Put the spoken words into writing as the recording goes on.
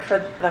for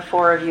the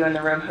four of you in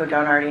the room who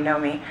don't already know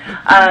me,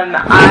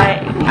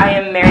 I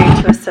am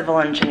married to a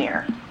civil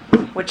engineer,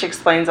 which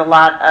explains a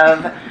lot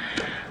of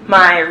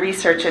my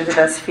research into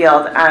this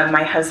field.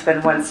 My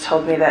husband once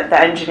told me that the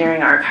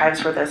engineering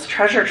archives were this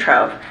treasure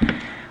trove,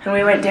 and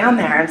we went down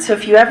there. And so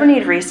if you ever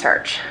need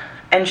research,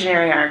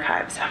 engineering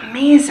archives,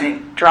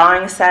 amazing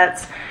drawing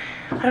sets.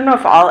 I don't know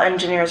if all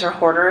engineers are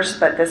hoarders,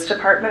 but this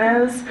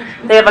department is.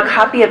 They have a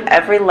copy of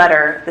every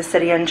letter the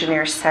city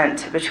engineer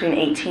sent between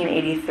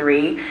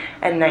 1883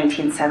 and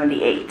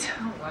 1978.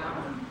 Oh,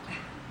 wow.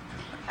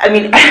 I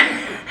mean,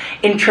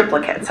 in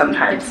triplicate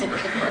sometimes.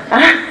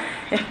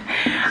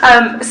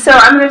 So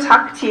I'm going to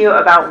talk to you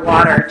about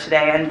water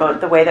today and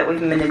the way that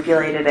we've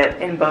manipulated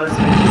it in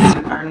Bozeman to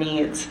suit our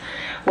needs.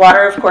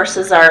 Water, of course,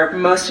 is our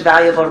most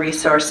valuable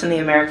resource in the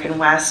American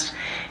West.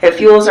 It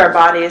fuels our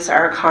bodies,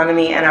 our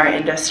economy, and our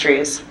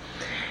industries.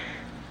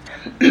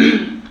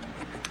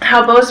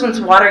 How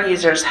Bozeman's water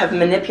users have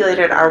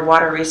manipulated our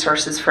water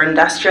resources for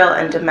industrial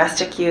and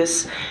domestic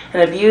use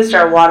and abused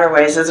our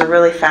waterways is a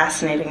really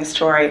fascinating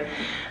story.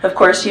 Of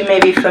course, you may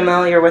be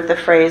familiar with the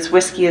phrase,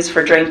 whiskey is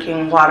for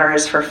drinking, water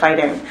is for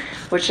fighting,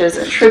 which is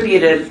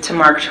attributed to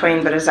Mark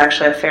Twain, but is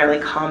actually a fairly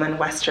common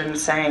Western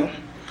saying.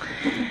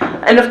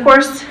 And of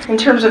course, in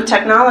terms of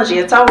technology,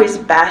 it's always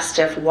best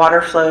if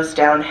water flows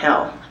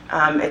downhill.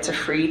 It's a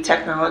free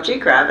technology,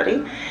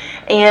 gravity,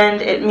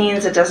 and it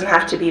means it doesn't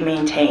have to be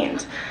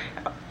maintained.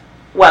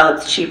 Well,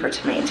 it's cheaper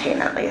to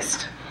maintain at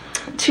least.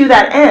 To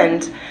that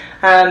end,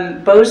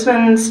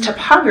 Bozeman's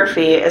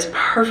topography is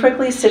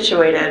perfectly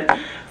situated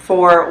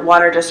for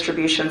water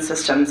distribution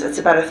systems. It's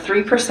about a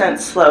 3%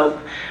 slope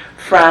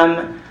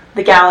from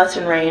the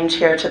Gallatin Range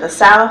here to the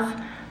south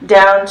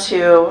down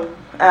to,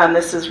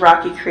 this is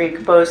Rocky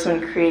Creek.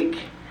 Bozeman Creek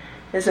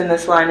is in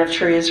this line of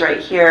trees right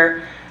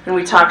here. And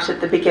we talked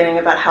at the beginning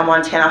about how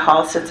Montana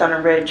Hall sits on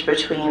a ridge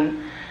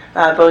between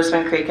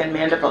Bozeman Creek and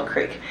Mandeville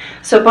Creek.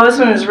 So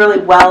Bozeman is really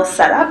well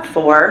set up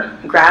for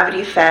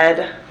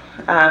gravity-fed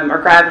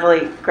or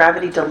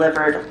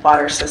gravity-delivered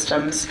water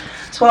systems,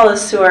 as well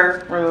as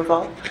sewer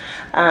removal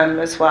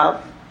as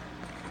well.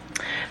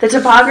 The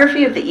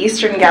topography of the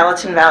eastern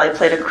Gallatin Valley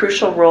played a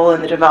crucial role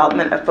in the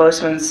development of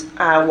Bozeman's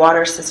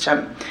water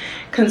system.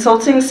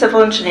 Consulting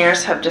civil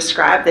engineers have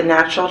described the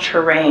natural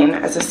terrain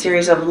as a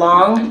series of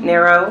long,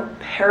 narrow,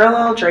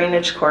 parallel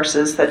drainage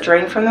courses that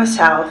drain from the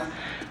south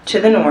to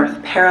the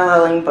north,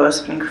 paralleling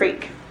Bozeman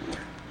Creek.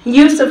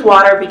 Use of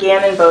water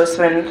began in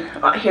Bozeman.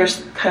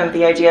 Here's kind of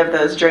the idea of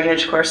those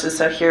drainage courses.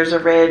 So here's a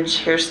ridge.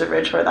 Here's the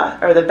ridge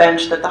or the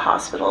bench that the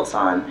hospital's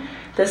on.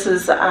 This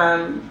is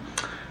the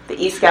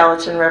East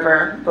Gallatin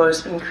River,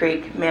 Bozeman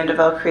Creek,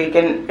 Mandeville Creek,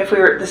 and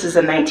this is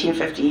a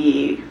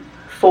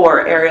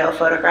 1954 aerial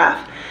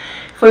photograph.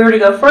 If we were to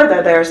go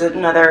further, there's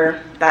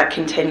another that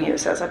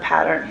continues as a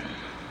pattern.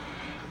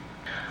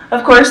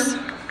 Of course,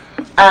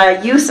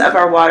 use of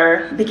our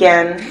water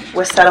began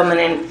with settlement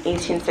in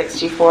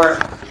 1864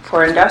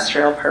 for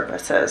industrial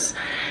purposes.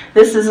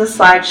 This is a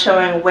slide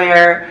showing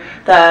where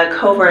the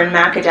Cover and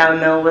McAdow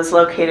mill was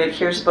located.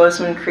 Here's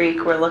Bozeman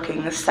Creek. We're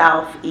looking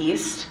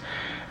southeast.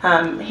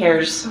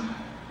 Here's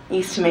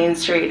East Main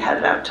Street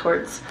headed out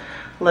towards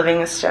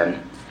Livingston.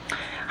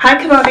 High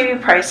commodity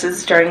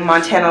prices during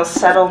Montana's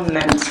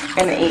settlement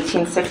in the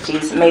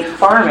 1860s made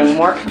farming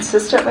more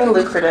consistently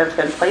lucrative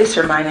than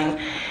placer mining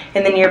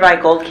in the nearby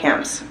gold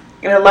camps.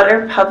 In a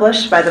letter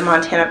published by the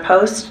Montana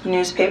Post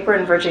newspaper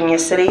in Virginia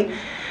City,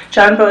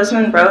 John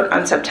Bozeman wrote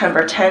on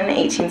September 10,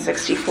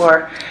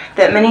 1864,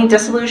 that many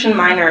disillusioned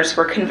miners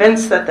were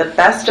convinced that the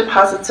best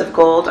deposits of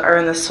gold are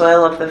in the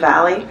soil of the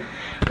valley,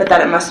 but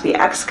that it must be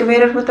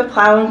excavated with the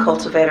plow and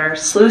cultivator,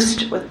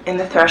 sluiced in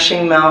the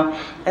threshing mill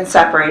and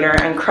separator,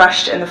 and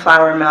crushed in the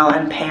flour mill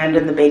and panned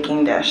in the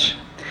baking dish.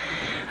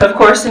 Of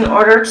course, in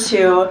order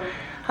to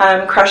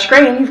crush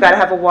grain, you've got to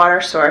have a water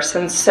source,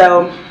 and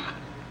so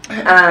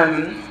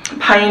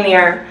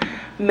pioneer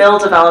mill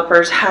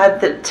developers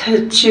had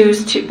to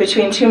choose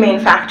between two main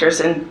factors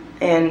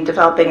in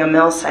developing a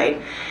mill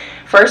site.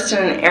 First, in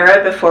an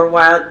era before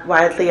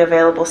widely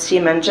available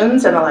steam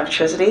engines and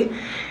electricity,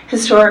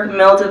 historic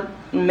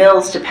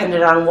mills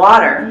depended on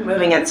water,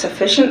 moving at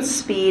sufficient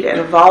speed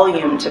and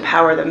volume to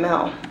power the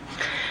mill.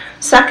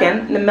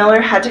 Second, the miller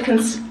had to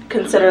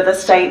consider the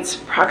site's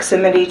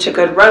proximity to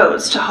good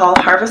roads to haul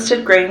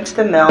harvested grain to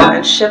the mill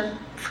and ship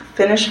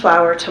finished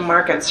flour to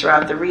markets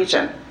throughout the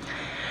region.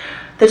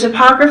 The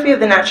topography of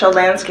the natural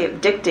landscape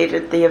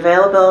dictated the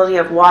availability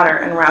of water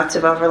and routes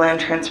of overland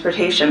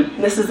transportation.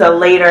 This is a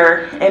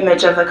later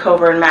image of the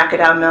Cover and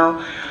McAdow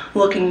mill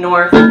looking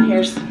north.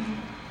 Here's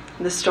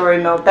the Story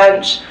Mill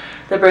bench,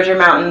 the Bridger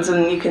Mountains,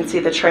 and you can see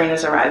the train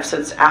has arrived, so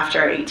it's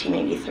after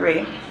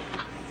 1883.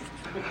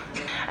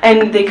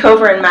 And the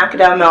Cover and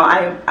McAdow mill,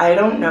 I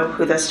don't know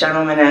who this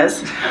gentleman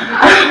is.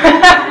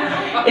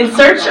 In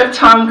search of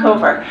Tom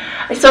Cover.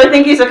 So I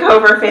think he's a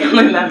Cover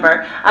family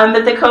member.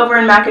 But the Cover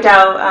and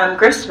McAdow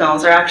grist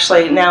mills are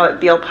actually now at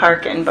Beale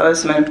Park in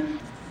Bozeman.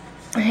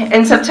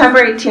 In September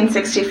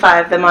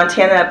 1865, the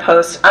Montana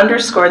Post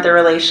underscored the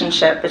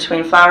relationship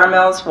between flour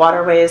mills,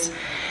 waterways,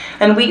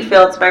 and wheat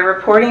fields by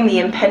reporting the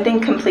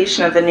impending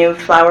completion of the new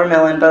flour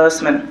mill in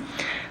Bozeman.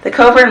 The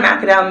Coeuvres and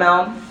McAdow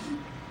Mill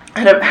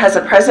has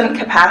a present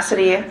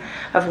capacity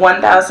of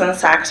 1,000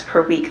 sacks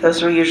per week.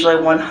 Those are usually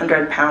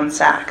 100-pound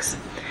sacks.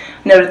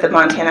 Noted the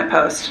Montana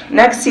Post.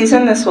 Next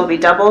season, this will be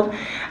doubled,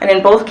 and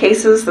in both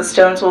cases, the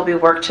stones will be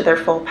worked to their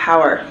full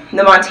power.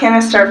 The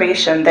Montana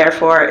starvation,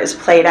 therefore, is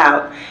played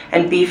out,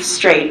 and beef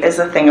straight is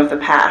a thing of the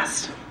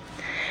past.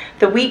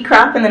 The wheat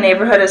crop in the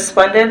neighborhood is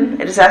splendid.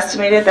 It is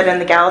estimated that in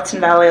the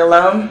Gallatin Valley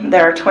alone,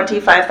 there are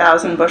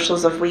 25,000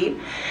 bushels of wheat,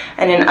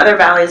 and in other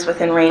valleys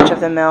within range of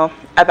the mill,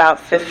 about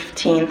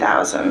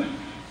 15,000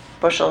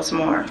 bushels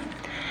more.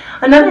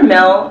 Another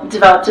mill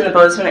developed in the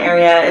Bozeman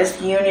area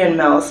is Union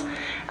Mills.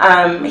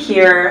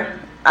 Here,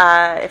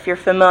 if you're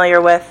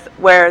familiar with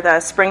where the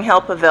Spring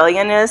Hill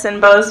Pavilion is in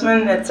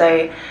Bozeman, it's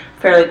a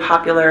fairly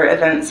popular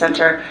event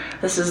center.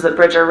 This is the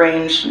Bridger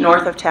Range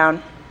north of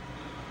town.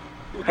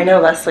 I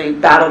know Leslie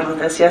battled with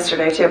this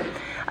yesterday too.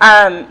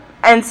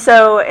 And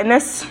so in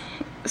this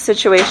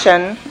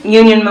situation,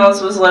 Union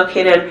Mills was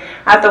located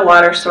at the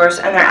water source,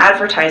 and their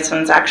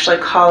advertisements actually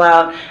call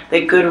out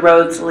that good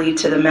roads lead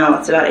to the mill.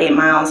 It's about 8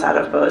 miles out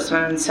of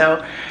Bozeman, and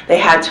so they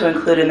had to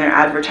include in their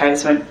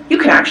advertisement, you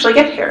can actually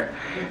get here.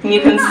 And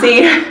you can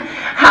see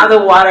how the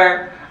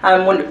water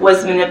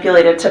was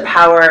manipulated to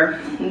power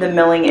the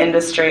milling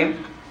industry.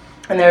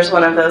 And there's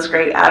one of those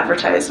great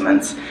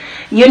advertisements.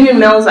 Union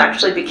Mills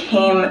actually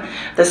became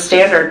the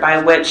standard by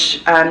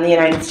which the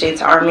United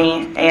States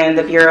Army and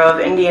the Bureau of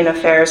Indian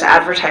Affairs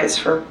advertised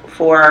for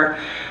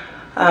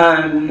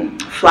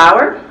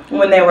flour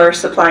when they were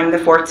supplying the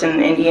forts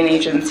and Indian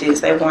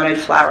agencies. They wanted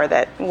flour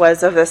that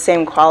was of the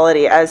same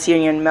quality as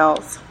Union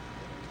Mills.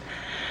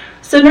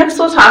 So next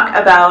we'll talk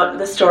about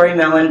the Story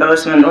Mill in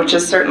Bozeman, which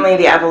is certainly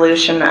the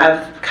evolution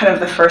of kind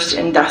of the first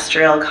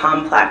industrial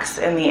complex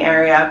in the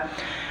area.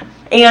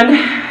 And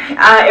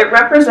it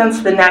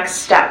represents the next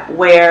step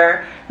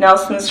where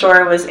Nelson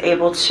Story was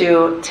able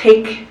to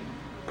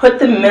put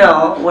the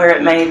mill where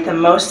it made the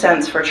most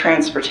sense for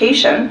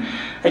transportation,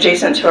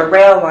 adjacent to a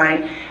rail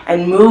line,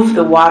 and move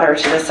the water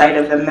to the site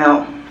of the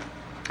mill.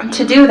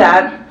 To do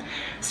that,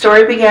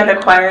 Story began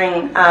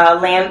acquiring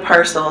land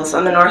parcels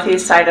on the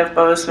northeast side of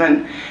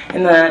Bozeman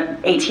in the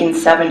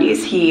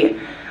 1870s. He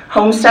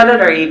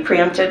homesteaded, or he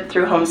preempted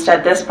through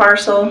homestead this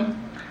parcel,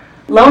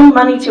 loaned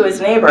money to his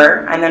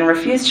neighbor, and then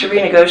refused to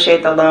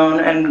renegotiate the loan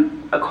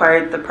and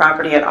acquired the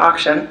property at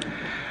auction.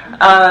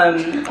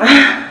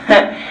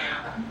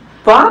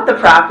 Bought the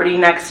property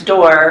next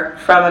door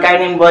from a guy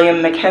named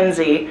William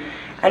Mackenzie.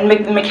 And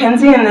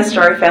Mackenzie and the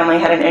Story family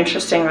had an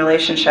interesting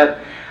relationship.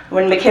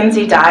 When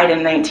Mackenzie died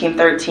in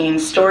 1913,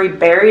 Story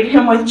buried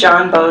him with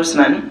John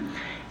Bozeman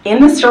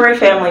in the Story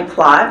family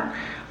plot,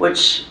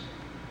 which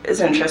is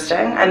interesting,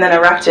 and then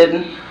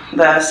erected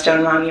the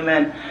stone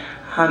monument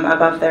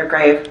above their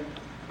grave.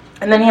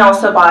 And then he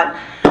also bought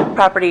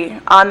property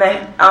on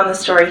the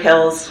Story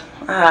Hills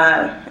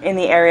in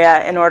the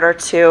area in order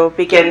to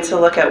begin to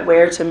look at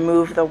where to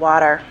move the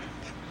water.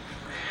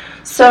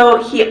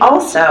 So he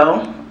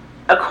also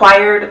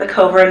acquired the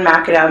Coeuvres and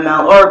McAdow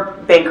Mill, or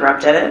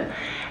bankrupted it,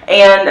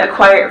 and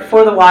acquired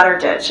for the water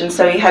ditch. And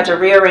so he had to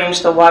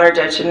rearrange the water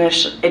ditch.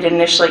 It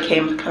initially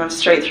came kind of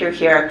straight through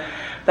here,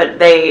 but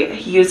they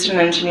used an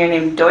engineer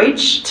named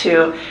Deutsch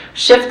to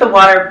shift the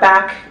water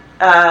back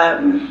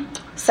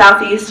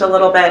southeast a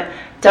little bit,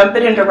 dump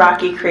it into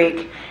Rocky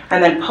Creek,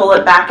 and then pull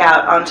it back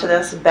out onto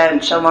this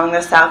bench along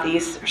the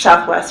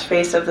southwest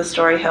face of the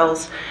Story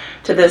Hills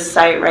to this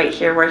site right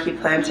here where he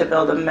planned to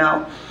build a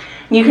mill.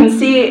 You can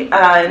see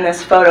in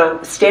this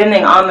photo,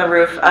 standing on the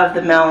roof of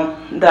the mill,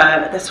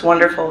 this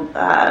wonderful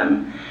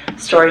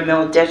Story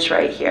Mill ditch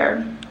right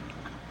here.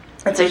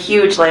 It's a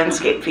huge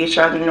landscape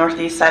feature on the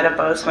northeast side of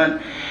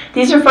Bozeman.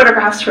 These are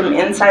photographs from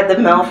inside the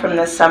mill from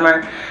this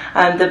summer.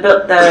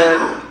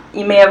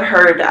 You may have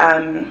heard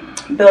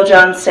Bill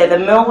Jones say the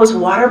mill was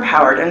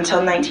water-powered until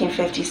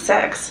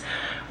 1956,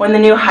 when the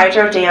new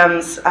hydro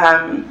dams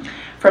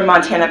from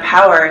Montana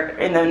Power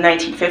in the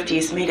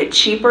 1950s made it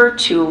cheaper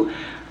to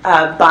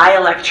buy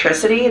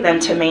electricity than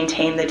to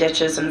maintain the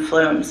ditches and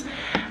flumes.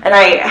 And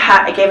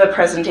I gave a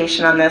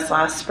presentation on this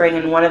last spring,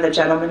 and one of the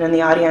gentlemen in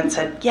the audience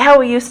said, yeah,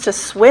 we used to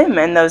swim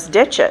in those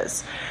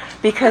ditches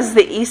because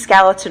the East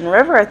Gallatin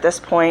River at this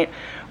point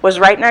was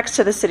right next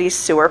to the city's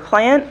sewer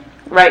plant,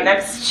 right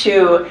next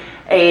to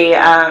a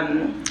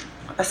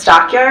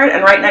stockyard,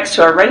 and right next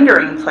to a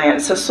rendering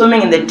plant. So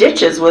swimming in the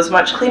ditches was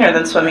much cleaner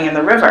than swimming in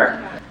the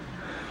river.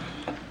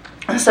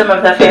 Some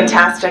of the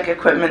fantastic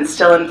equipment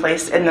still in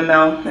place in the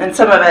mill, and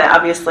some of it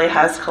obviously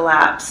has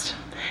collapsed.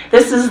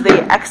 This is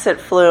the exit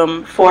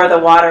flume for the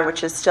water,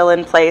 which is still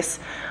in place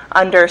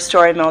under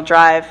Story Mill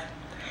Drive.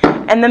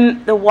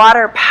 And the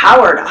water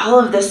powered all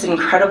of this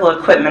incredible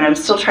equipment. I'm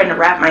still trying to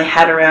wrap my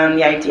head around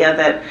the idea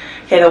that,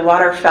 okay, the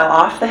water fell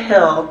off the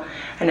hill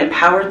and it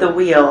powered the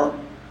wheel,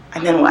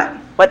 and then what?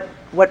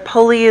 What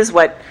pulleys,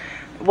 what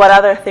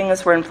other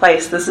things were in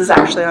place? This is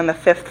actually on the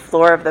 5th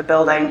floor of the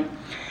building.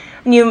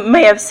 And you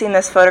may have seen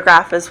this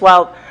photograph as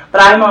well.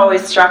 But I'm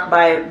always struck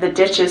by the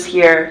ditches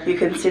here. You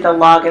can see the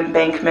log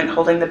embankment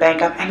holding the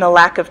bank up, and the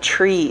lack of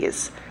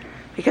trees,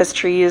 because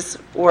trees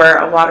were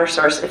a water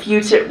source. If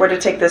you were to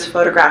take this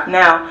photograph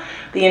now,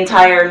 the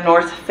entire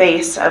north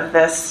face of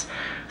this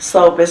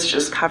slope is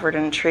just covered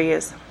in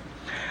trees.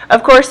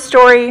 Of course,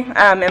 Story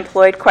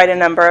employed quite a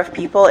number of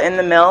people in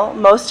the mill.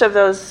 Most of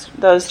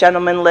those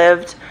gentlemen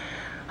lived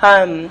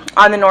on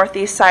the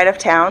northeast side of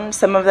town,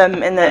 some of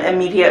them in the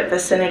immediate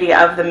vicinity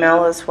of the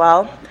mill as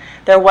well.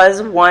 There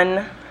was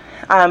one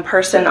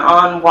person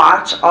on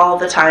watch all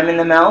the time in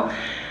the mill.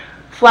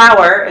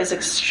 Flour is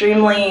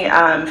extremely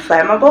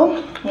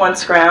flammable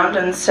once ground,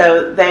 and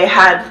so they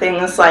had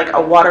things like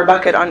a water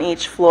bucket on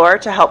each floor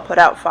to help put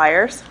out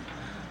fires.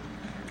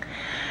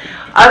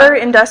 Other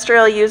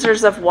industrial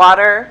users of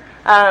water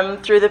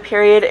through the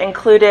period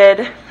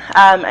included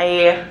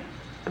a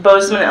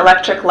Bozeman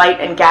Electric Light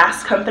and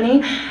Gas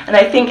Company, and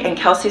I think, and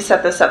Kelsey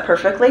set this up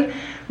perfectly,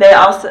 they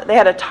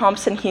had a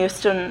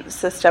Thompson-Houston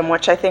system,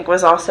 which I think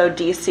was also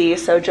DC,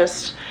 so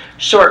just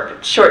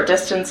short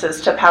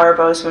distances to power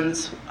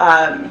Bozeman's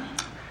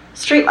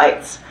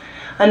streetlights.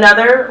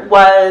 Another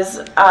was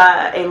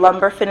a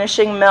lumber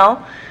finishing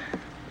mill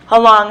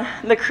along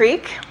the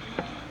creek,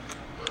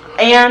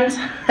 and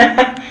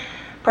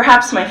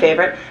perhaps my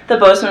favorite, the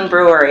Bozeman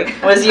Brewery,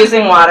 was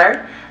using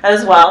water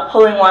as well,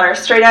 pulling water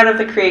straight out of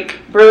the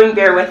creek, brewing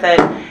beer with it.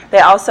 They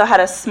also had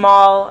a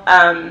small,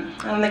 I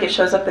don't think it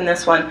shows up in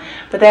this one,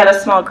 but they had a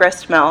small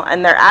grist mill,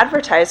 and their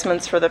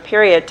advertisements for the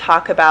period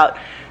talk about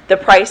the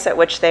price at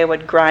which they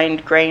would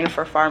grind grain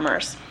for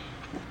farmers.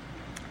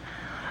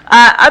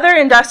 Other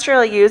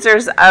industrial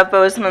users of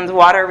Bozeman's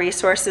water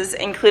resources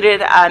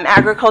included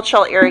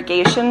agricultural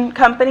irrigation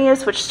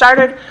companies, which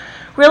started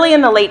really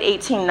in the late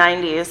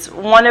 1890s,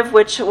 one of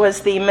which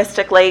was the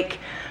Mystic Lake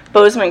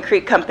Bozeman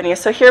Creek Company.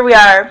 So here we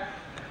are,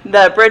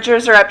 the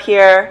Bridgers are up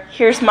here,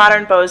 here's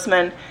modern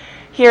Bozeman,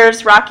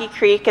 here's Rocky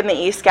Creek and the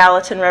East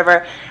Gallatin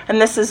River, and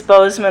this is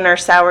Bozeman or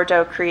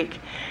Sourdough Creek.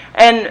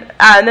 And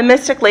the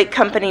Mystic Lake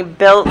Company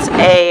built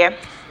an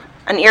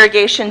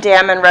irrigation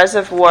dam and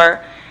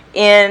reservoir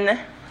in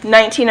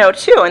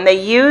 1902, and they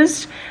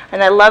used,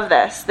 and I love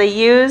this, they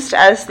used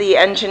as the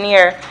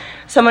engineer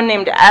someone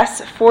named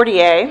S.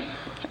 Fortier,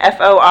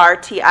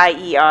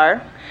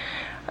 Fortier,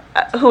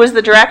 who was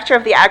the director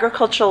of the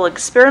Agricultural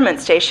Experiment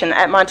Station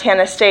at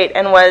Montana State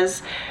and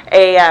was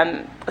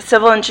a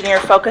civil engineer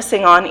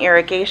focusing on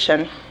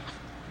irrigation,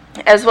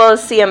 as well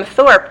as C.M.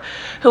 Thorpe,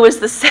 who was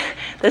the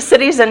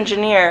city's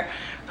engineer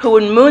who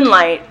would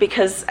moonlight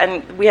because,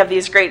 and we have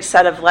these great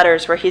set of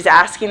letters where he's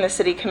asking the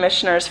city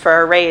commissioners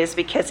for a raise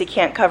because he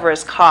can't cover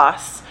his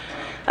costs,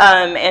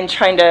 and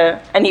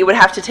he would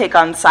have to take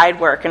on side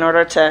work in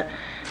order to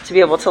be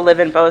able to live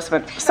in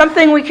Bozeman.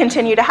 Something we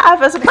continue to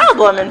have as a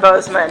problem in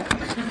Bozeman.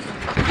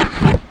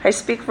 I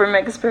speak from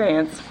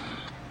experience.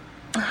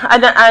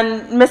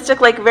 And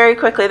Mystic Lake very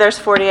quickly, there's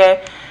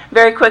Fortier,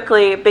 very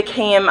quickly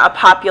became a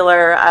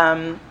popular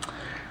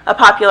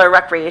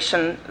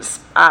recreation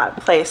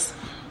place.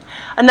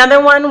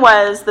 Another one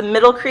was the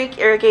Middle Creek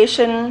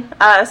Irrigation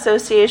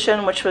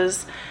Association, which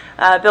was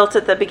built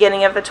at the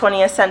beginning of the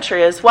 20th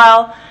century as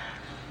well,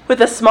 with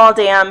a small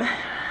dam.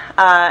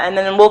 And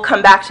then we'll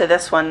come back to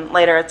this one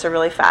later. It's a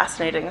really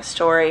fascinating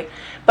story.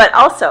 But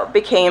also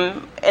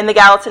became, in the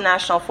Gallatin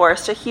National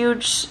Forest, a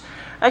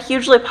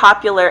hugely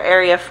popular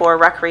area for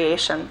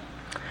recreation.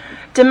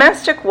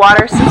 Domestic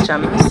water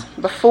systems,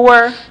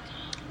 before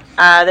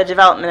the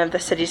development of the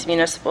city's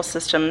municipal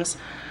systems,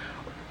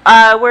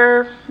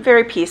 were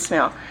very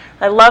piecemeal.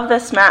 I love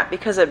this map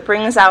because it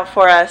brings out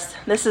for us,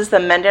 this is the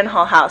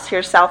Mendenhall House.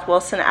 Here's South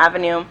Wilson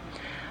Avenue.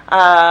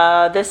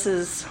 This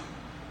is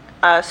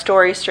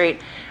Story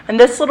Street. And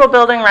this little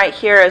building right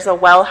here is a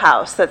well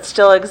house that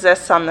still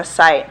exists on the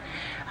site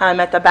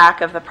at the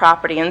back of the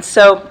property. And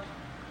so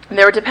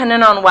they were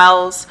dependent on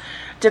wells,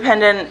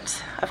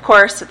 dependent, of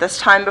course, at this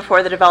time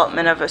before the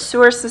development of a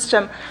sewer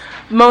system,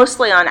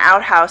 mostly on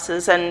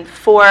outhouses. And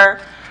for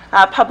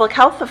public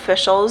health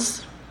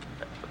officials,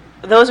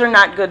 those are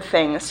not good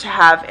things to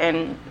have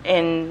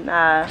in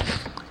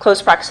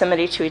close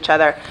proximity to each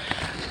other.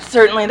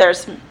 Certainly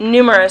there's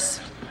numerous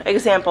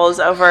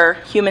examples over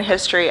human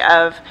history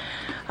of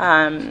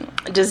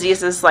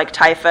diseases like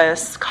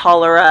typhus,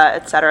 cholera,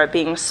 etc.,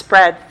 being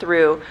spread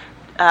through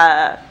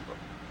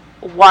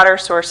water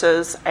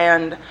sources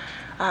and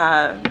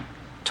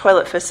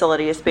toilet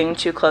facilities being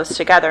too close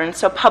together. And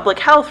so public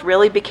health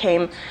really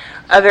became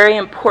a very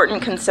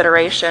important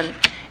consideration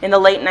in the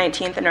late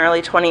 19th and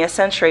early 20th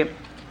century.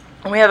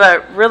 And we have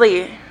a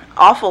really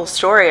awful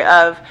story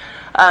of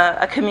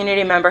a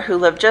community member who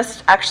lived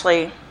just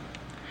actually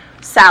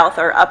south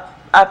or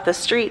up the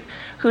street,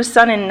 whose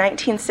son in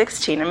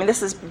 1916,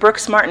 this is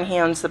Brooks Martin, he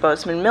owns the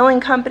Bozeman Milling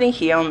Company,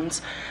 he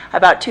owns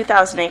about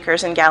 2,000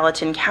 acres in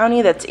Gallatin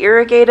County that's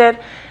irrigated,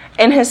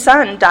 and his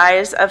son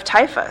dies of of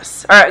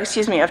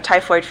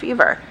typhoid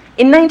fever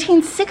in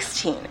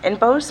 1916 in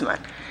Bozeman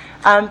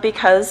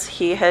because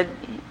he had,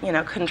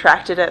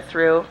 contracted it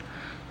through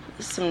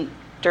some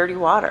dirty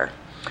water.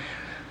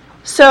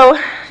 So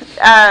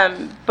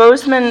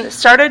Bozeman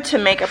started to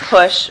make a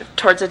push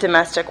towards a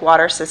domestic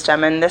water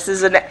system, and this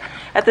is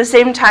at the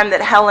same time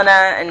that Helena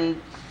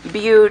and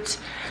Butte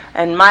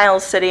and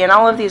Miles City and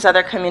all of these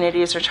other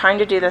communities are trying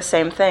to do the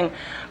same thing.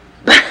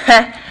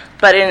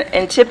 But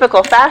in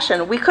typical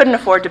fashion, we couldn't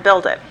afford to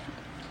build it.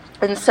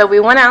 And so we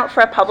went out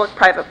for a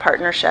public-private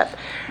partnership,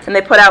 and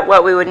they put out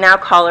what we would now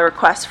call a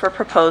request for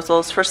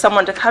proposals for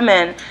someone to come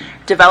in,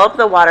 develop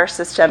the water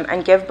system,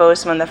 and give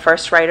Bozeman the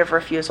first right of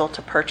refusal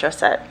to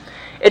purchase it.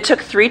 It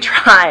took 3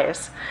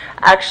 tries,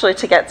 actually,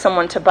 to get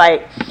someone to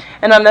bite.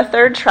 And on the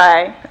 3rd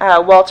try,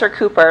 Walter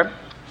Cooper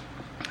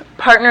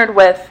partnered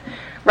with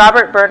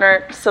Robert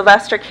Bernert,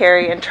 Sylvester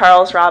Carey, and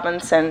Charles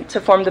Robinson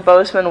to form the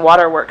Bozeman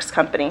Water Works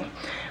Company,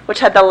 which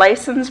had the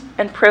license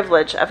and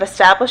privilege of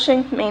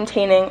establishing,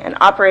 maintaining, and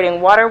operating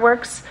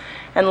waterworks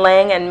and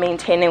laying and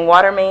maintaining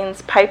water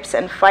mains, pipes,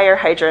 and fire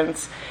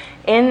hydrants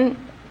in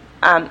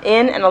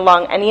and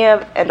along any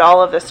of and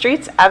all of the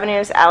streets,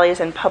 avenues, alleys,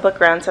 and public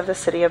grounds of the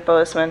city of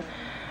Bozeman,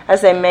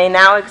 as they may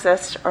now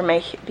exist or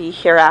may be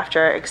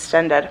hereafter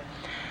extended.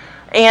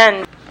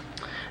 And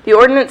the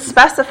ordinance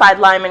specified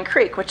Lyman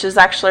Creek, which is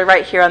actually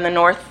right here on the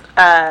north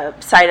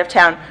side of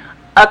town,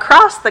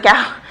 across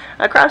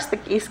the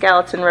East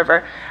Gallatin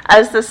River,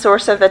 as the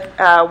source of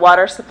the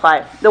water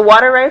supply. The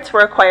water rights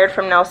were acquired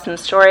from Nelson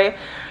Story,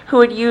 who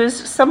would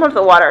use some of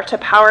the water to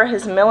power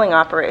his milling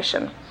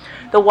operation.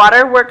 The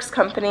Water Works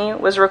Company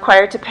was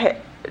required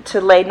to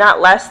lay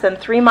not less than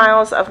 3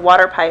 miles of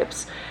water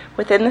pipes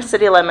within the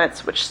city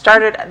limits, which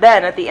started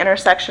then at the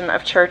intersection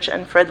of Church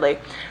and Fridley.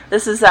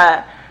 This is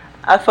a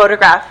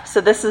photograph.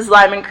 So this is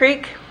Lyman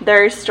Creek,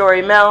 there's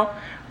Story Mill,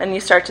 and you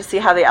start to see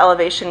how the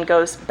elevation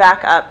goes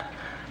back up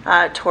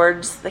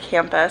towards the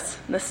campus.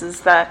 This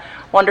is the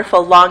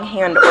wonderful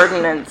longhand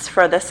ordinance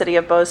for the city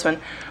of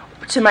Bozeman.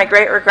 To my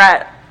great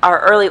regret,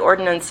 our early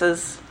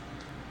ordinances,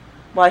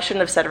 well, I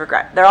shouldn't have said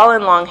regret, they're all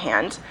in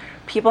longhand.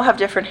 People have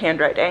different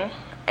handwriting,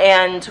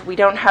 and we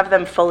don't have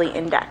them fully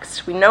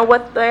indexed. We know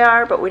what they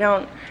are, but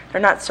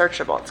they're not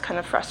searchable. It's kind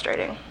of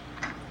frustrating.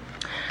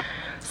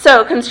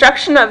 So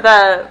construction of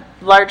the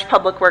large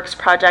public works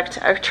project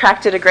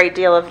attracted a great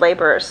deal of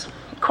laborers.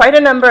 Quite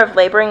a number of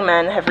laboring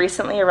men have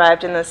recently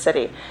arrived in the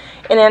city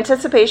in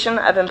anticipation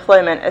of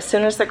employment as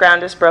soon as the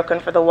ground is broken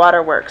for the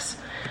waterworks,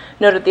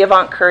 noted the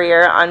Avant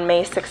Courier on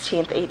May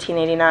 16,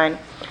 1889.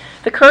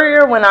 The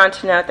Courier went on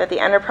to note that the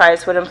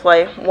enterprise would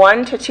employ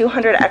 100 to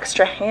 200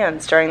 extra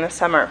hands during the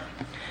summer.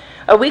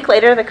 A week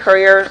later, the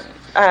Courier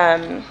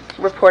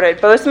reported,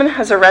 Bozeman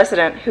has a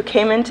resident who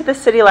came into the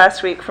city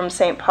last week from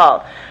St.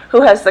 Paul,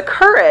 who has the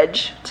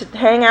courage to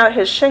hang out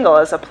his shingle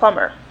as a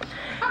plumber.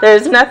 There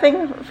is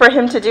nothing for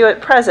him to do at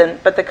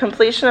present, but the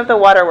completion of the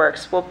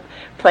waterworks will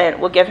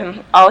give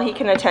him all he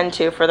can attend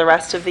to for the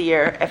rest of the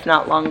year, if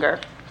not longer.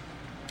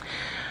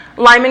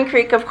 Lyman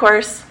Creek, of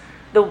course,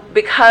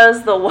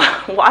 because the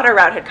water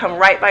route had come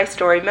right by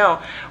Story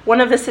Mill,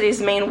 one of the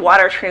city's main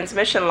water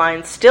transmission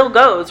lines still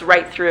goes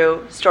right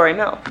through Story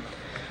Mill.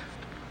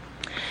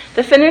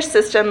 The finished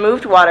system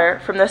moved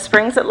water from the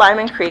springs at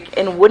Lyman Creek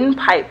in wooden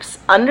pipes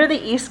under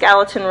the East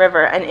Gallatin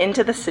River and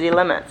into the city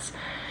limits.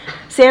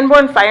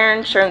 Sanborn fire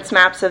insurance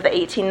maps of the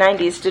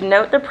 1890s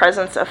denote the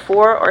presence of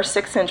 4 or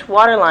 6 inch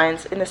water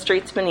lines in the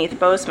streets beneath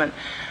Bozeman.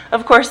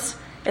 Of course,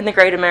 in the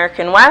Great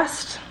American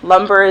West,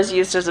 lumber is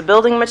used as a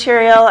building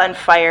material and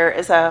fire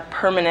is a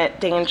permanent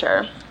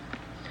danger.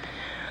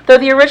 Though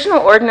the original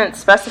ordinance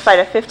specified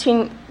a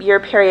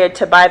 15-year period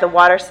to buy the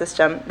water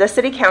system, the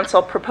City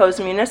Council proposed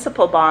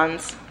municipal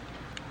bonds.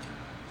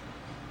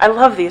 I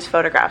love these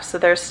photographs. So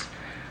there's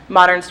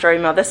modern Story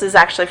Mill. This is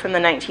actually from the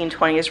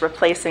 1920s,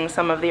 replacing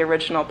some of the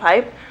original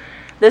pipe.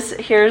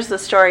 Here's the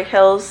Story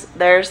Hills.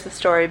 There's the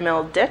Story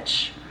Mill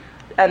ditch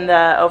and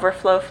the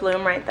overflow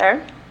flume right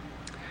there.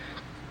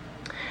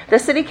 The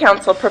City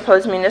Council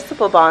proposed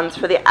municipal bonds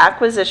for the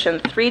acquisition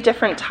 3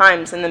 different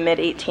times in the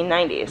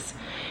mid-1890s.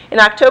 In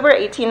October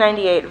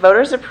 1898,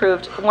 voters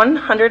approved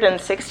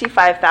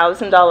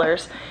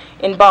 $165,000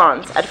 in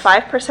bonds at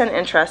 5%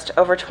 interest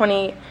over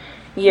 20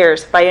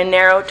 years by a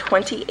narrow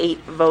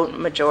 28-vote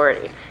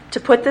majority. To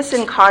put this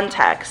in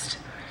context,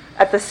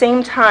 at the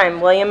same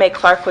time, William A.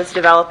 Clark was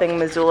developing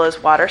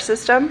Missoula's water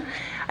system,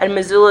 and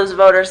Missoula's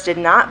voters did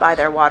not buy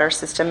their water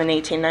system in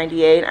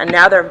 1898, and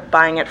now they're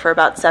buying it for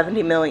about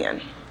 $70 million,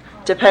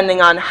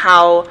 depending on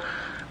how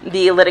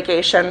the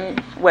litigation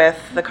with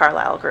the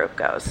Carlyle Group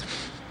goes.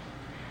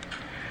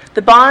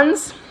 The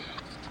bonds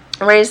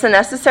raised the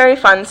necessary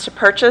funds to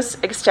purchase,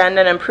 extend,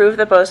 and improve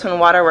the Bozeman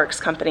Water Works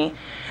Company.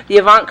 The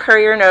Avant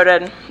Courier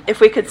noted, if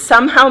we could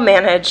somehow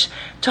manage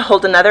to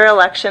hold another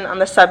election on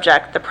the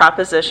subject, the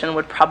proposition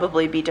would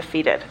probably be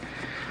defeated.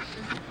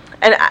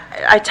 And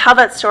I tell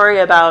that story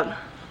about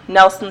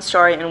Nelson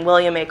Story and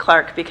William A.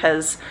 Clark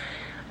because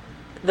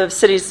the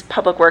city's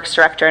public works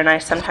director and I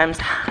sometimes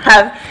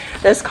have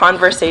this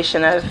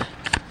conversation of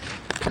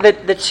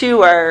the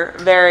two are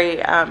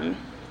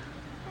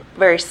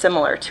very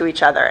similar to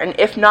each other. And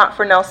if not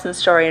for Nelson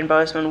Story and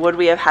Bozeman, would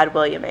we have had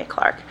William A.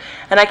 Clark?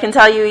 And I can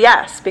tell you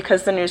yes,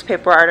 because the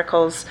newspaper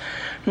articles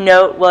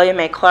note William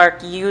A.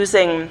 Clark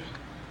using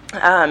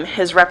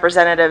his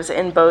representatives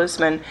in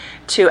Bozeman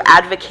to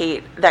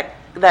advocate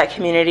that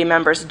community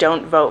members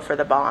don't vote for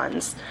the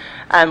bonds.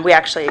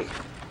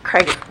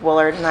 Craig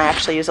Woolard and I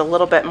actually use a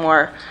little bit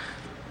more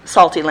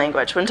salty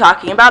language when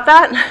talking about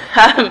that.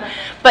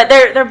 But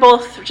they're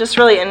both just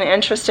really an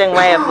interesting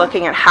way of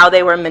looking at how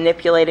they were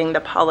manipulating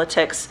the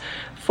politics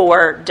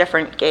for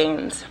different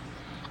gains.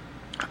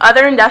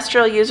 Other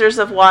industrial users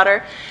of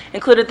water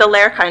included the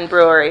Lairkine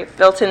Brewery,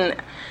 built in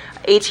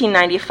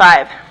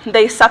 1895.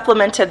 They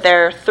supplemented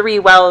their 3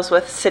 wells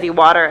with city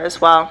water as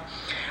well.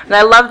 And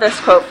I love this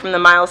quote from the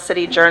Miles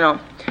City Journal.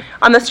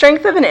 On the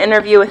strength of an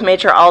interview with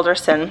Major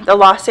Alderson, the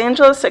Los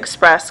Angeles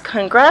Express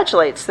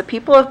congratulates the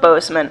people of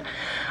Bozeman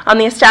on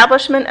the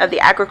establishment of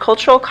the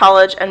Agricultural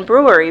College and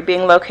Brewery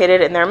being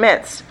located in their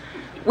midst.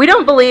 We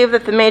don't believe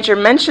that the Major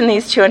mentioned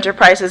these 2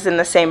 enterprises in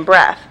the same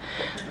breath.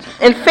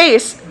 In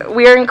fact,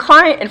 we are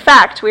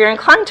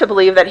inclined to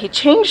believe that he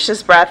changed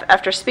his breath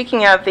after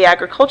speaking of the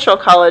Agricultural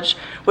College,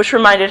 which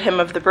reminded him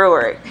of the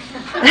brewery.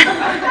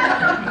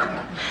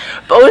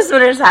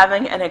 Bozeman is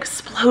having an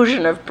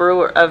explosion of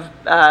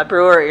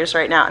breweries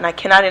right now, and I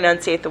cannot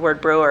enunciate the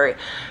word brewery,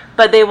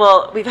 but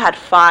we've had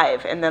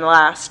 5 in the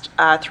last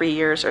 3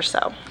 years or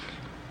so.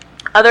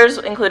 Others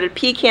included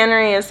pea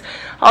canneries,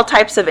 all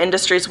types of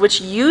industries which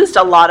used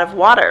a lot of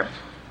water.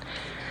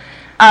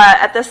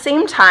 At the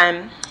same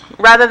time,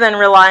 rather than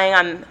relying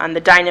on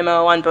the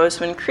dynamo on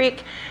Bozeman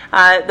Creek,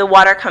 the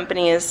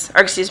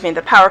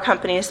power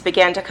companies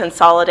began to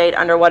consolidate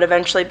under what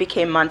eventually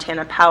became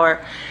Montana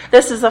Power.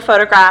 This is a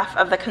photograph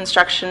of the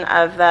construction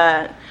of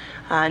the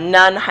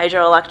Nunn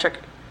hydroelectric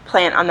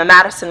plant on the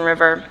Madison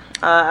River,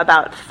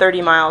 about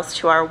 30 miles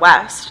to our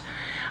west.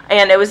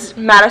 And it was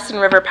Madison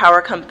River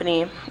Power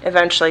Company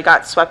eventually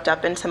got swept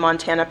up into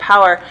Montana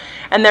Power,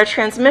 and their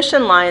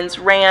transmission lines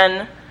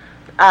ran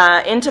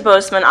into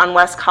Bozeman on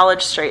West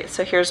College Street.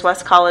 So here's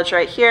West College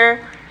right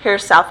here.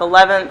 Here's South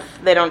 11th.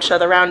 They don't show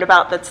the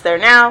roundabout that's there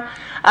now,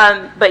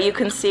 but you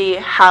can see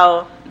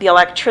how the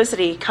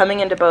electricity coming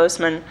into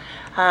Bozeman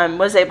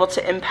was able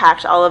to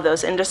impact all of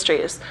those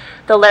industries.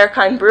 The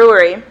Lairkine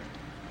Brewery,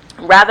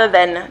 rather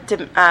than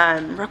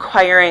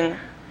requiring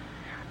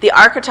the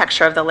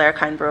architecture of the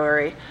Lairkine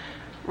Brewery,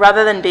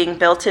 rather than being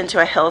built into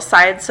a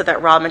hillside so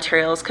that raw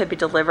materials could be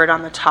delivered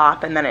on the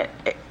top and then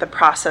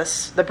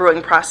the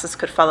brewing process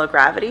could follow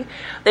gravity,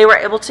 they were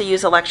able to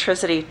use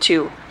electricity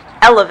to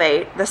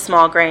elevate the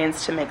small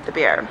grains to make the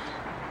beer.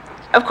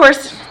 Of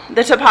course,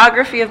 the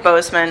topography of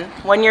Bozeman,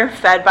 when you're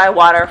fed by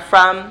water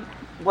from,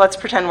 let's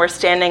pretend we're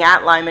standing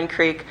at Lyman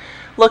Creek,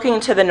 looking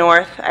to the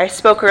north, I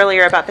spoke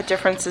earlier about the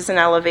differences in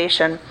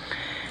elevation.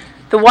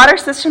 The water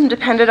system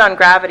depended on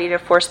gravity to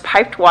force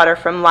piped water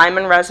from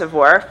Lyman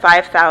Reservoir,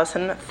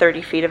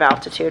 5,030 feet of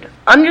altitude,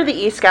 under the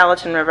East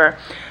Gallatin River,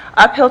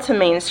 uphill to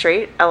Main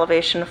Street,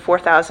 elevation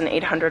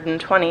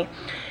 4,820,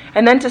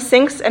 and then to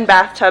sinks and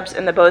bathtubs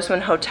in the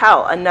Bozeman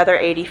Hotel, another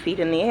 80 feet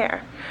in the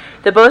air.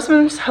 The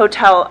Bozeman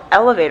Hotel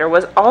elevator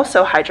was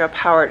also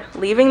hydro-powered,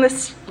 leaving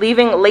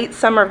late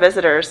summer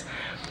visitors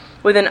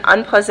with an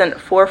unpleasant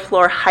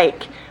 4-floor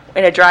hike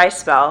in a dry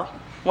spell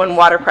when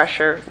water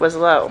pressure was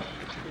low.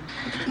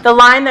 The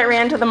line that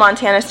ran to the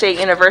Montana State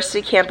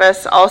University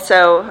campus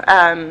also,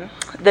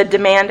 the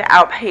demand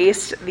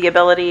outpaced the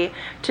ability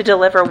to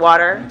deliver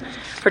water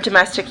for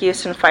domestic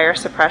use and fire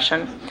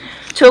suppression.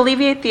 To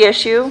alleviate the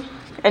issue,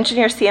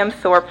 engineer C.M.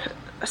 Thorpe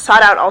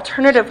sought out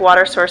alternative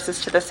water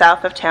sources to the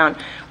south of town,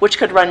 which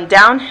could run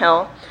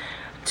downhill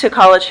to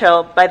College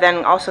Hill, by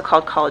then also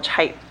called College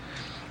Height.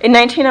 In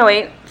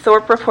 1908,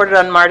 Thorpe reported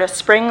on Marta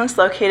Springs,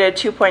 located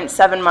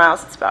 2.7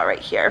 miles, it's about right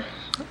here,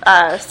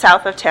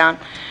 south of town,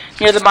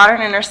 near the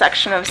modern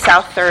intersection of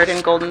South 3rd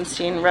and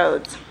Goldenstein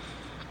Roads.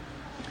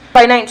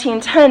 By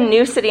 1910,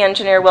 new city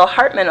engineer Will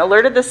Hartman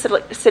alerted the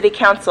city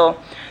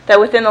council that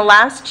within the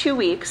last 2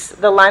 weeks,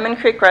 the Lyman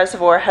Creek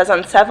Reservoir has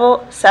on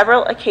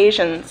several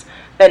occasions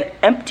been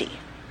empty,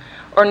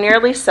 or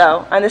nearly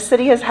so, and the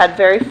city has had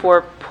very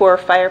poor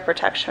fire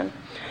protection.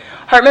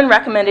 Hartman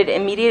recommended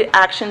immediate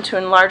action to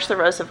enlarge the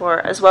reservoir,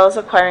 as well as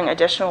acquiring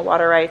additional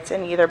water rights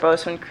in either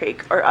Bozeman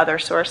Creek or other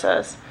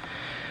sources.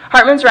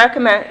 Hartman's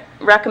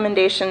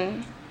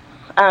recommendation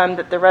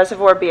that the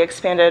reservoir be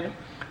expanded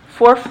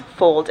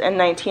fourfold in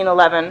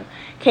 1911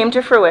 came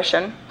to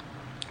fruition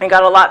and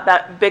got a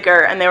lot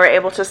bigger, and they were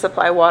able to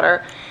supply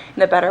water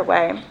in a better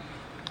way.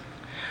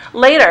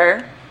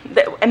 Later,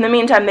 in the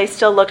meantime, they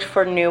still looked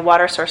for new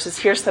water sources.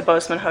 Here's the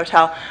Bozeman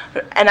Hotel,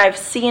 and I've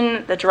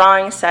seen the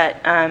drawing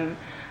set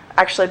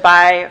actually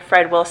by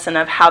Fred Wilson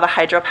of how the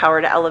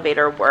hydro-powered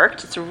elevator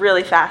worked. It's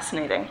really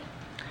fascinating.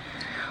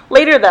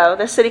 Later, though,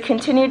 the city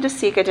continued to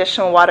seek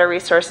additional water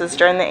resources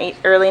during the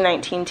early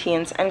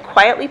 19-teens and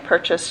quietly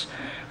purchased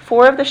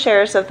 4 of the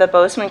shares of the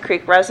Bozeman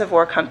Creek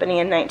Reservoir Company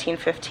in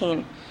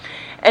 1915.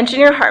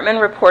 Engineer Hartman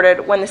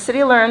reported, when the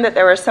city learned that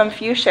there were some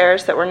few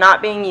shares that were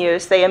not being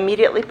used, they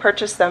immediately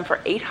purchased them for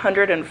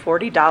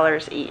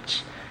 $840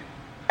 each.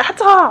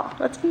 That's all.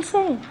 That's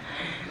insane.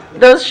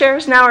 Those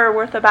shares now are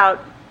worth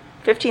about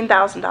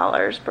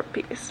 $15,000 per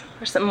piece,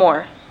 or some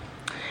more.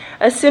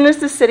 As soon as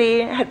the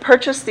city had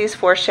purchased these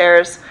 4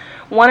 shares,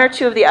 One or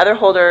two of the other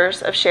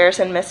holders of shares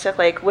in Mystic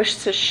Lake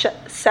wished to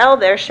sell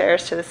their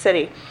shares to the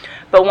city,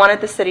 but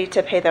wanted the city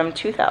to pay them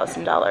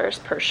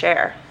 $2,000 per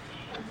share.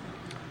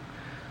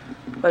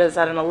 What is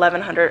that, an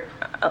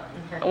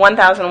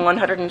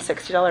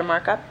 $1,160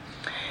 markup?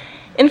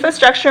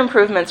 Infrastructure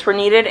improvements were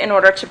needed in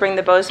order to bring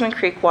the Bozeman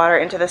Creek water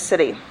into the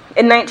city.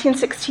 In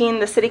 1916,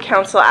 the City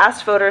Council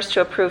asked voters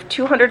to approve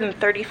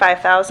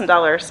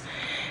 $235,000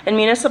 in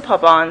municipal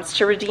bonds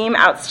to redeem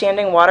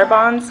outstanding water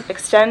bonds,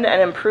 extend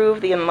and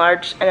improve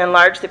enlarge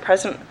the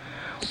present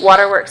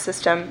waterworks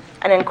system,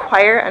 and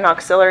acquire an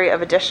auxiliary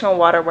of additional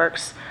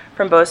waterworks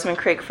from Bozeman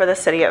Creek for the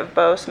city of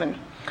Bozeman.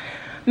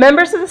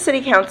 Members of the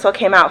City Council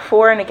came out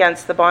for and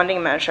against the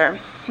bonding measure.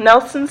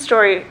 Nelson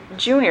Story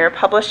Jr.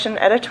 published an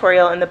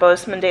editorial in the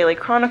Bozeman Daily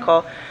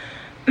Chronicle.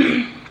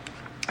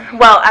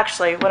 Well,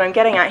 actually, what I'm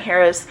getting at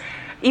here is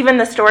even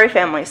the Story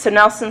family. So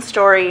Nelson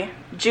Story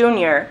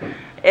Jr.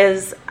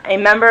 is a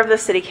member of the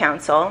City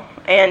Council,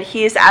 and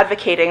he's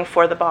advocating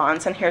for the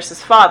bonds. And here's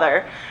his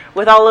father,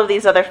 with all of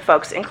these other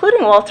folks,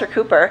 including Walter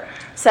Cooper,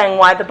 saying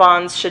why the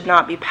bonds should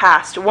not be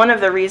passed. One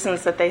of the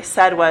reasons that they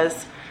said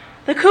was,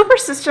 the Cooper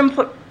system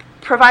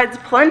provides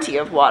plenty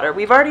of water.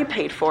 We've already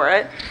paid for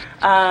it.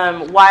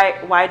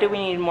 Why do we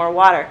need more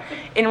water?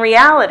 In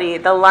reality,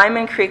 the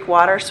Lyman Creek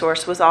water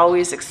source was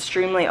always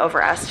extremely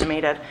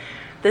overestimated.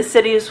 The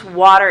city's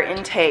water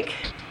intake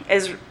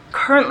is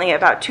currently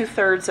about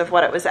 2/3 of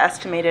what it was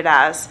estimated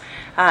as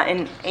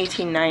in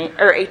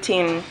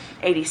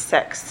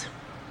 1886.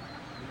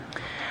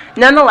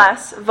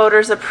 Nonetheless,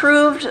 voters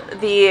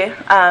approved the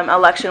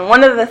election.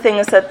 One of the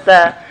things that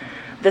the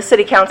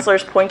city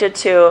councilors pointed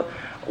to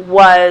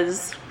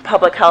was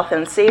public health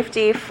and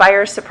safety,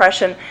 fire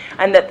suppression,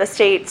 and that the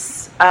state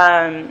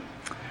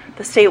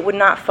would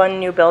not fund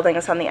new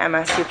buildings on the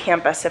MSU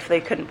campus if they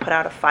couldn't put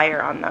out a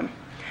fire on them.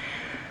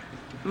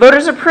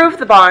 Voters approved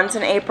the bonds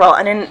in April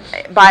and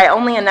by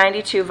only a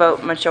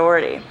 92-vote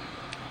majority.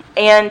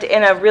 And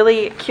in a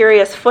really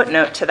curious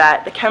footnote to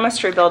that, the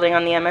chemistry building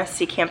on the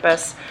MSC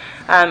campus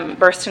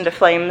burst into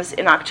flames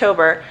in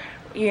October.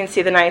 You can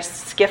see the nice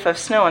skiff of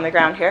snow on the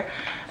ground here.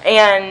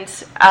 And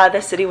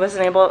the city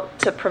wasn't able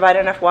to provide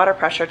enough water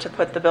pressure to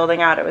put the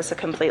building out. It was a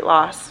complete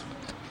loss.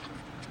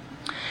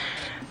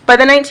 By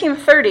the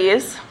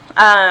 1930s,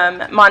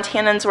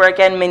 Montanans were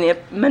again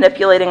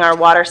manipulating our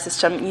water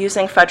system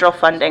using federal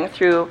funding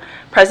through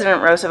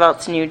President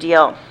Roosevelt's New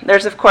Deal.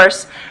 There's, of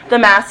course, the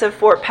massive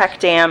Fort Peck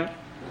Dam,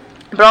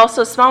 but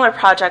also smaller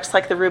projects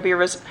like the Ruby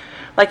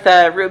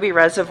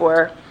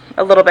Reservoir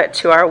a little bit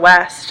to our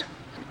west.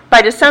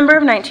 By December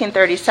of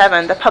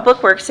 1937, the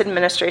Public Works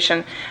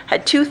Administration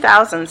had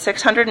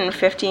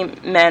 2,650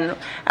 men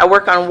at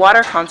work on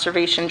water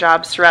conservation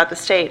jobs throughout the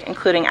state,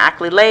 including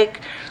Ackley Lake,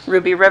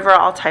 Ruby River,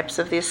 all types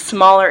of these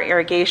smaller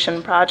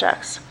irrigation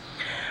projects.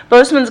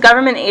 Bozeman's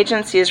government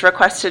agencies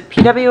requested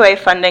PWA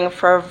funding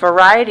for a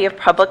variety of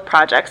public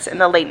projects in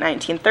the late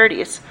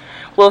 1930s.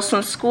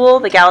 Wilson School,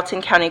 the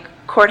Gallatin County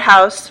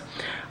Courthouse,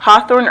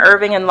 Hawthorne,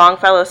 Irving, and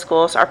Longfellow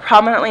schools are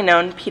prominently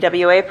known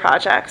PWA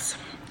projects.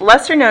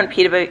 Lesser-known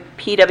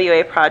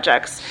PWA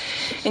projects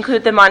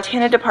include the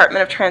Montana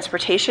Department of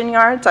Transportation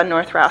yards on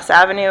North Rouse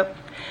Avenue,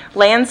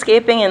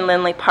 landscaping in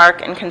Lindley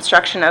Park, and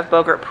construction of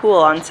Bogart Pool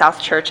on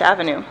South Church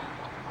Avenue.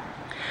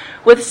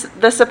 With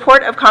the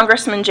support of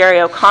Congressman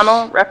Jerry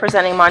O'Connell,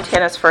 representing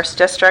Montana's 1st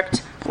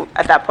District,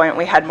 at that point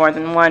we had more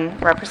than one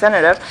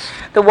representative,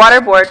 the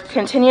Water Board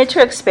continued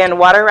to expand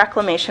water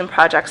reclamation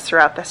projects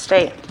throughout the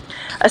state.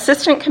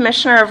 Assistant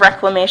Commissioner of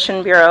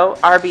Reclamation Bureau,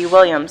 R.B.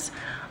 Williams,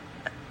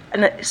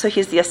 and so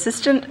he's the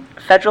Assistant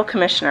Federal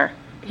Commissioner.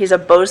 He's a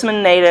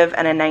Bozeman native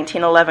and a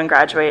 1911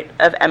 graduate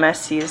of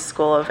MSC's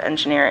School of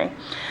Engineering.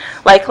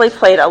 Likely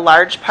played a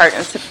large part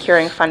in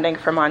securing funding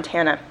for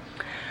Montana.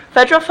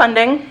 Federal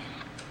funding,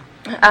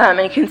 and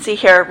you can see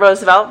here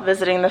Roosevelt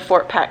visiting the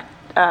Fort Peck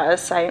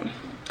site.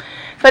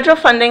 Federal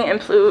funding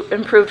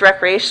improved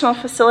recreational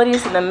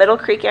facilities in the Middle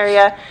Creek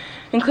area,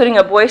 including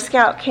a Boy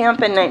Scout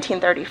camp in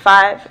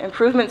 1935,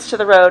 improvements to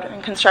the road,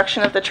 and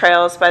construction of the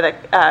trails by the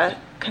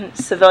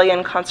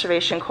Civilian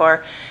Conservation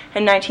Corps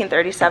in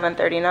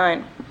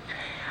 1937-39.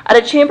 At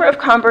a Chamber of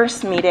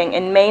Commerce meeting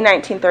in May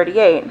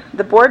 1938,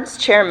 the board's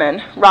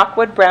chairman,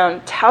 Rockwood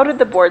Brown, touted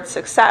the board's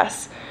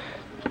success.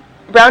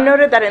 Brown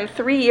noted that in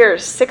 3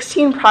 years,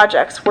 16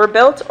 projects were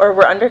built or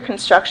were under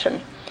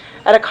construction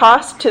at a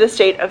cost to the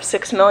state of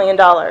 $6 million.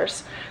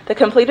 The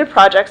completed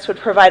projects would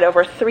provide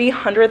over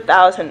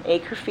 300,000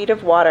 acre-feet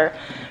of water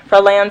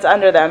for lands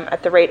under them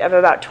at the rate of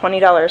about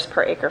 $20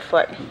 per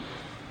acre-foot.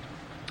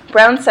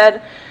 Brown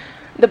said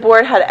the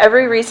board had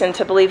every reason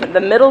to believe that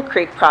the Middle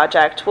Creek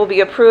project will be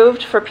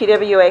approved for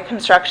PWA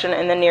construction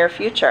in the near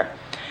future.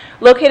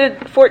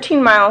 Located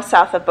 14 miles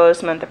south of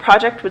Bozeman, the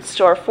project would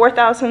store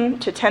 4,000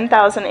 to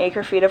 10,000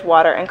 acre-feet of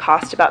water and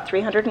cost about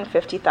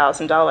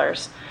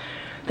 $350,000.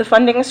 The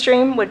funding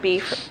stream would be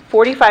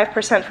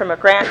 45% from a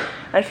grant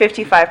and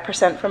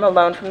 55% from a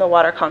loan from the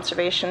Water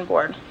Conservation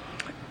Board.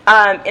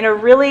 In a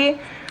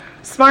really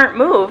smart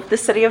move, the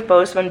city of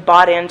Bozeman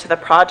bought into the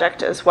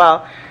project as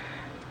well.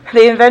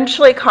 They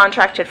eventually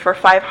contracted for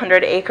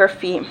 500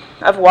 acre-feet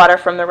of water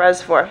from the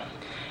reservoir.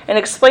 In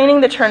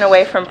explaining the turn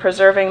away from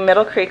preserving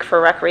Middle Creek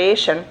for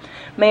recreation,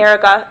 Mayor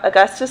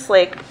Augustus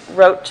Lake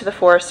wrote to the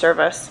Forest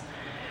Service,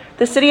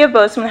 "The city of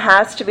Bozeman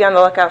has to be on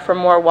the lookout for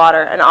more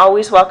water and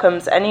always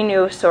welcomes any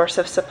new source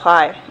of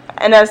supply.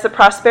 And as the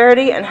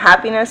prosperity and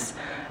happiness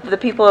of the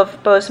people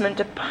of Bozeman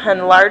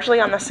depend largely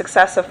on the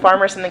success of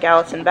farmers in the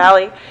Gallatin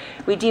Valley,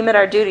 we deem it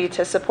our duty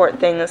to support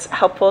things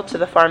helpful to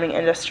the farming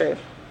industry."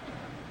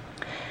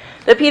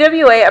 The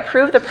PWA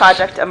approved the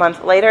project a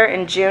month later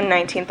in June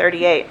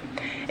 1938.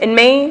 In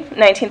May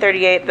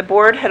 1938, the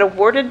board had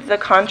awarded the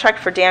contract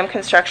for dam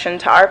construction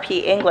to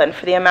R.P. England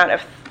for the amount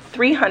of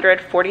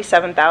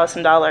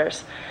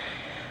 $347,000.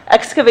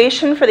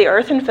 Excavation for the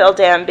earth and fill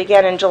dam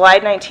began in July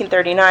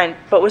 1939,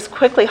 but was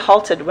quickly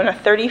halted when a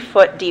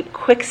 30-foot deep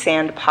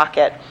quicksand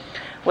pocket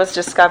was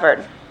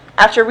discovered.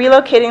 After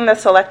relocating the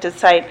selected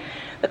site,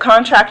 the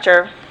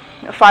contractor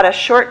fought a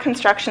short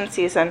construction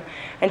season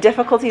and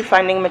difficulty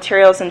finding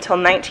materials until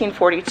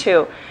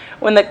 1942,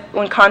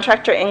 when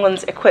Contractor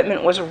England's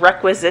equipment was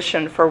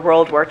requisitioned for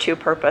World War II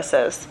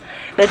purposes.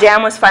 The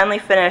dam was finally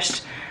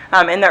finished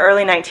in the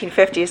early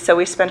 1950s, so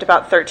we spent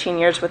about 13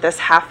 years with this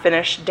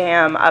half-finished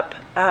dam up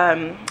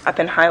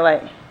in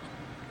Highlight.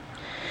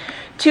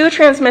 2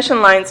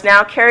 transmission lines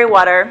now carry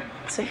water.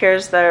 So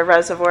here's the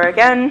reservoir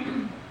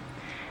again,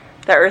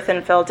 the earth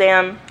and fill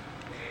dam.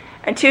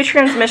 And 2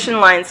 transmission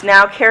lines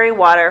now carry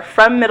water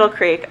from Middle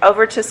Creek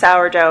over to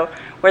Sourdough,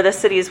 where the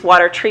city's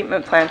water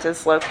treatment plant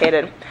is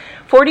located.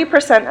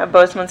 40% of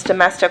Bozeman's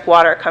domestic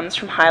water comes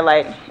from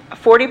Highlight,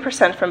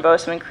 40% from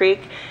Bozeman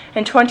Creek,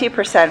 and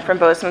 20% from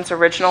Bozeman's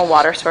original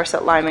water source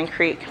at Lyman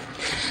Creek.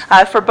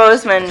 For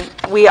Bozeman,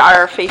 we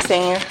are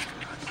facing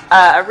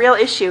a real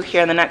issue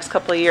here in the next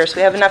couple of years.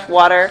 We have enough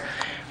water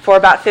for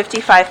about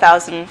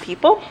 55,000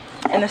 people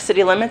in the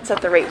city limits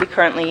at the rate we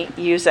currently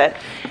use it.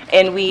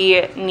 And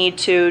we need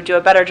to do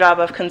a better job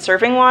of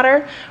conserving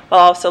water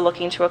while also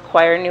looking to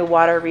acquire new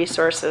water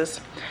resources.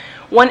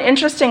 One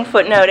interesting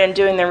footnote in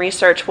doing the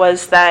research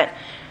was that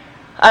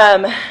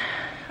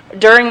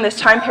during this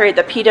time period,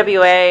 the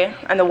PWA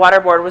and the Water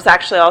Board was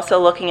actually also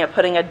looking at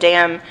putting a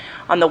dam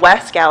on the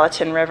West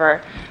Gallatin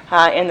River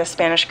in the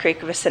Spanish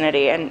Creek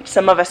vicinity. And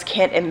some of us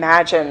can't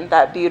imagine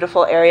that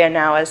beautiful area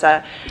now as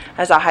a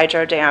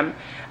hydro dam.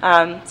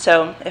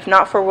 So if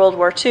not for World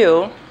War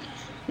II,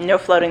 no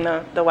floating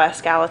the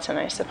West Gallatin,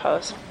 I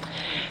suppose.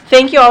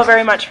 Thank you all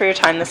very much for your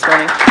time this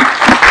morning.